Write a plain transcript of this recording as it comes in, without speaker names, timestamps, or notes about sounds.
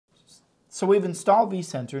So we've installed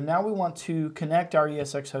vCenter. Now we want to connect our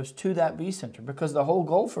ESX host to that vCenter, because the whole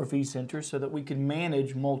goal for vCenter is so that we can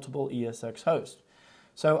manage multiple ESX hosts.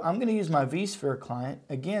 So I'm going to use my vSphere client.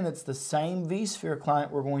 Again, it's the same vSphere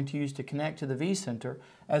client we're going to use to connect to the vCenter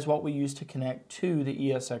as what we use to connect to the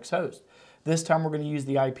ESX host. This time we're going to use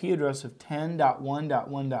the IP address of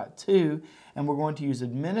 10.1.1.2, and we're going to use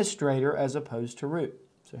administrator as opposed to root.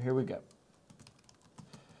 So here we go.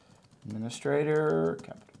 Administrator,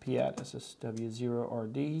 capital P at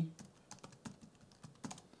SSW0RD.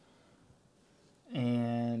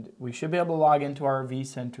 And we should be able to log into our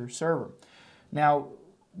vCenter server. Now,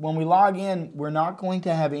 when we log in, we're not going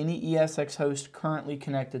to have any ESX host currently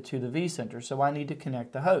connected to the vCenter, so I need to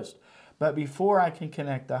connect the host. But before I can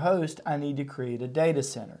connect the host, I need to create a data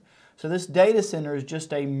center. So this data center is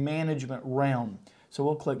just a management realm. So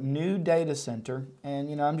we'll click New Data Center,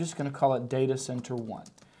 and I'm just going to call it Data Center 1.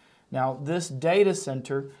 Now this data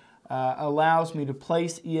center allows me to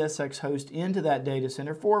place ESX host into that data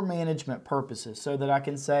center for management purposes, so that I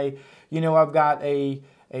can say, I've got a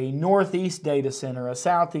northeast data center, a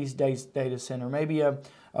southeast data center, maybe a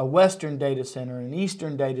western data center, an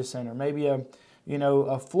eastern data center, maybe a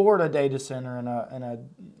Florida data center and a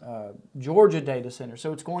Georgia data center.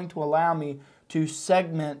 So it's going to allow me to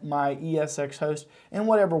segment my ESX host in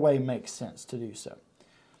whatever way makes sense to do so.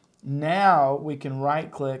 Now we can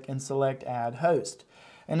right-click and select Add Host.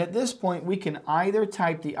 And at this point, we can either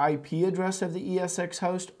type the IP address of the ESX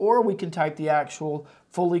host, or we can type the actual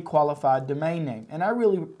fully qualified domain name. And I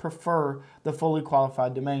really prefer the fully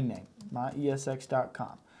qualified domain name,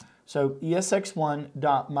 myesx.com. So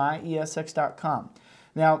esx1.myesx.com.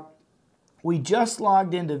 Now, we just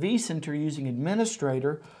logged into vCenter using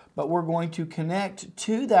administrator, but we're going to connect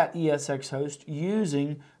to that ESX host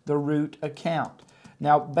using the root account.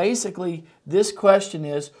 Now, basically, this question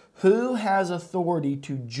is, who has authority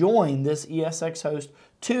to join this ESX host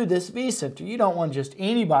to this vCenter? You don't want just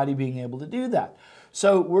anybody being able to do that.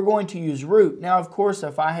 So we're going to use root. Now, of course,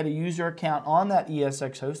 if I had a user account on that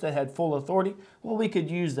ESX host that had full authority, well, we could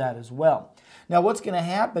use that as well. Now, what's going to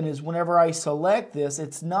happen is whenever I select this,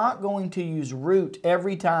 it's not going to use root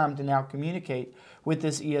every time to now communicate with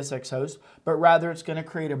this ESX host, but rather it's going to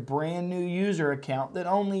create a brand new user account that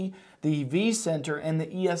only the vCenter and the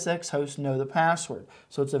ESX host know the password.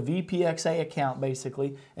 So it's a VPXA account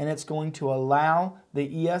basically, and it's going to allow the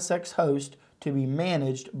ESX host to be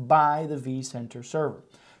managed by the vCenter server.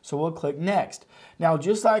 So we'll click Next. Now,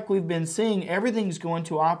 just like we've been seeing, everything's going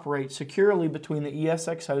to operate securely between the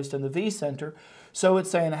ESX host and the vCenter. So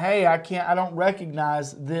it's saying, hey, I don't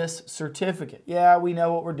recognize this certificate. Yeah, we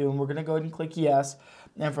know what we're doing. We're going to go ahead and click Yes.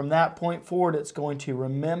 And from that point forward, it's going to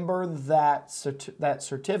remember that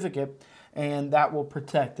certificate, and that will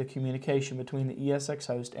protect the communication between the ESX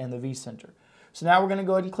host and the vCenter. So now we're going to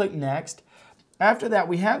go ahead and click Next. After that,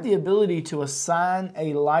 we have the ability to assign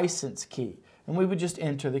a license key, and we would just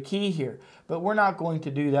enter the key here. But we're not going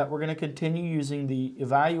to do that. We're going to continue using the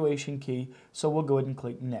evaluation key, so we'll go ahead and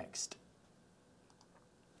click Next.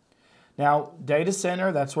 Now, data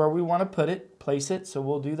center, that's where we want to place it, so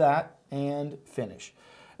we'll do that and finish.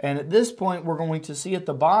 And at this point, we're going to see at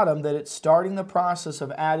the bottom that it's starting the process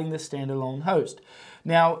of adding the standalone host.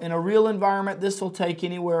 Now, in a real environment, this will take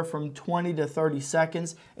anywhere from 20 to 30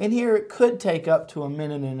 seconds. And here it could take up to a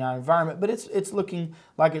minute in our environment, but it's looking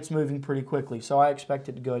like it's moving pretty quickly. So I expect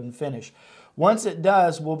it to go ahead and finish. Once it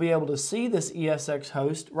does, we'll be able to see this ESX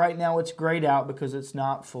host. Right now, it's grayed out because it's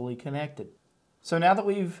not fully connected. So now that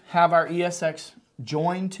we have our ESX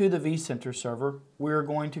joined to the vCenter server, we're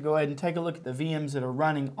going to go ahead and take a look at the VMs that are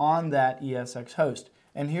running on that ESX host.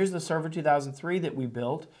 And here's the Server 2003 that we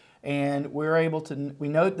built, and we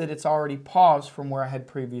note that it's already paused from where I had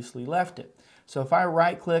previously left it. So if I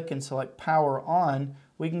right-click and select Power On,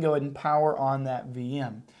 we can go ahead and power on that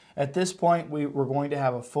VM. At this point, we're going to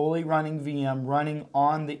have a fully running VM running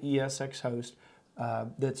on the ESX host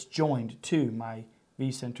that's joined to my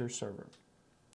vCenter server.